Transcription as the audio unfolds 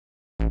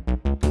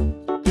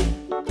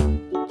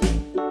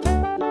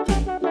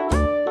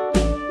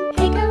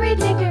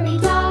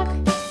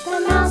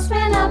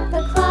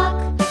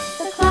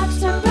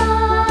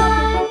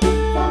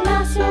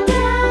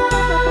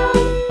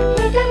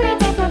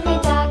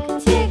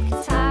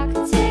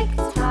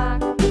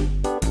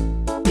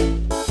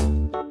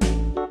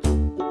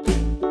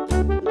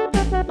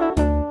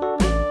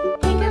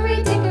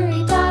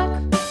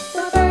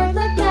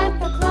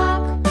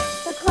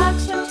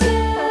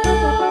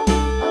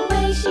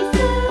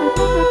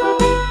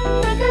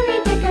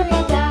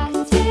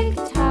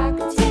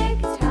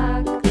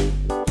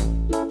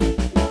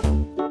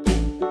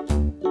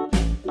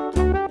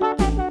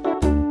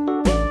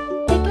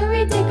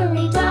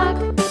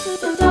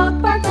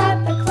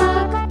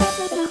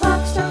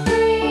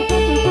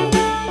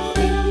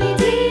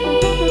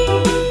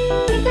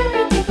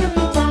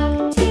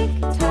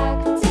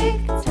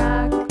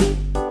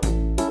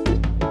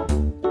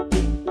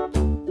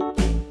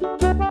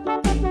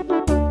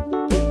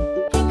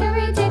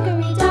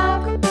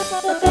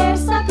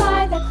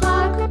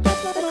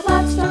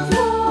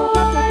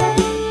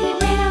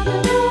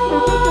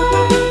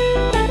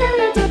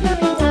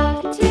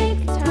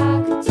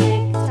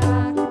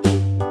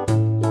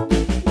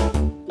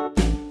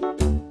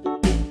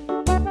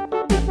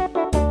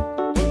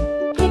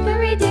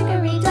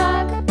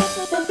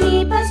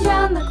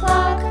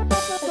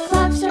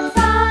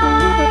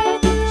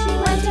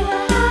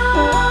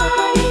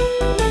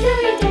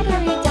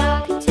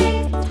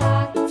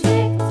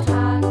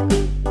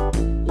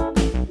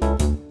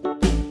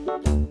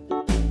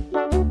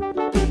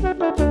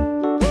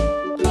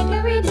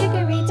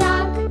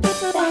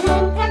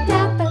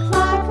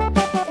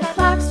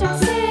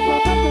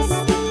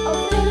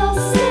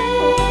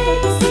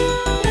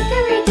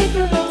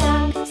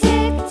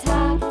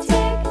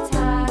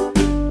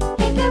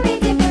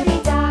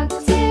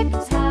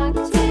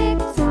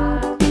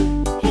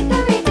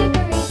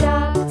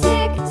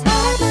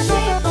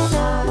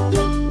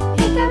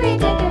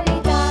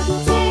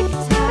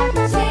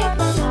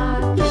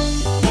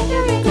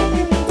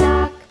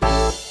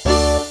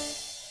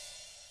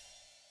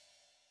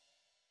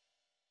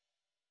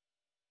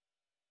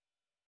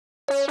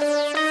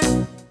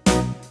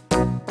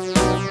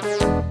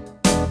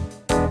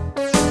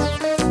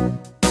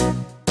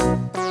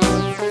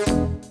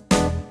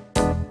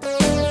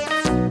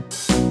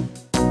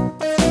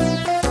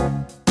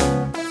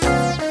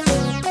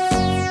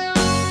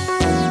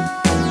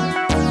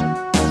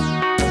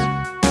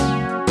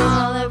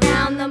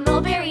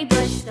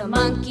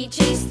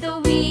monkey chased the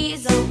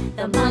weasel.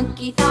 The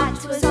monkey thought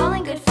 'twas all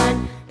in good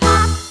fun.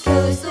 Pop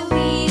goes the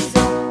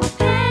weasel. A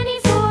penny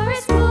for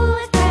a spool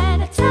of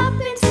thread, a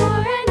tuppence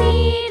for a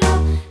needle.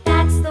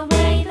 That's the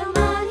way the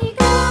money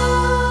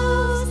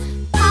goes.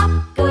 Pop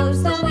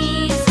goes the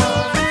weasel.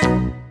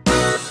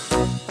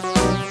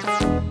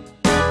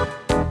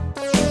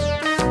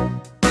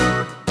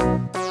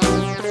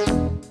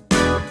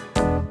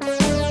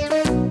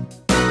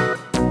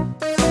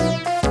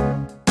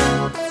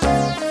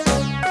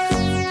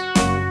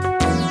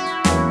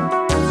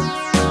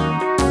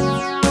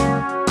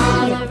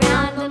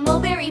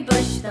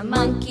 The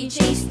monkey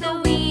chased the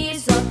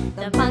weasel.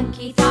 The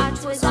monkey thought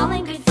 'twas all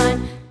in good fun.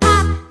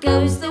 Pop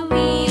goes the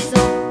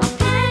weasel. A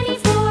penny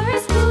for a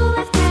spool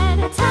of thread,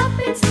 a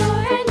tuppence for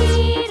a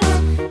needle.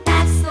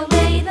 That's the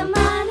way the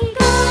money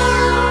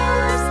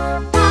goes.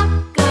 Pop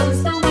goes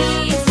the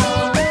weasel.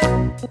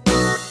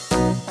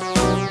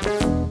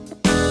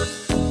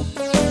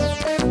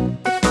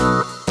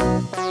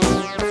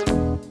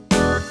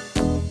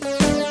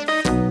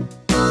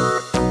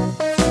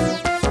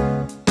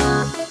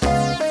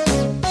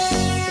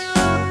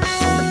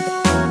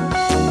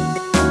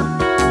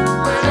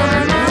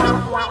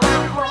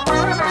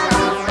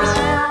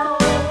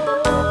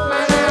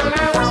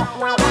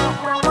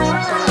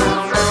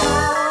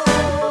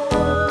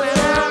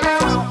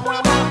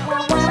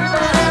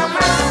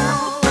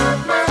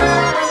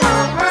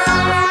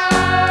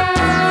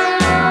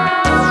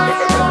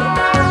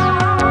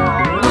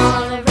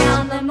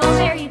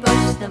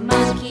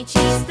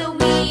 Chased the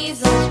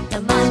weasel. The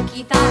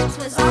monkey thought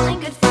 'twas all in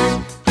good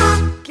fun.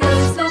 Pop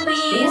goes the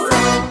weasel.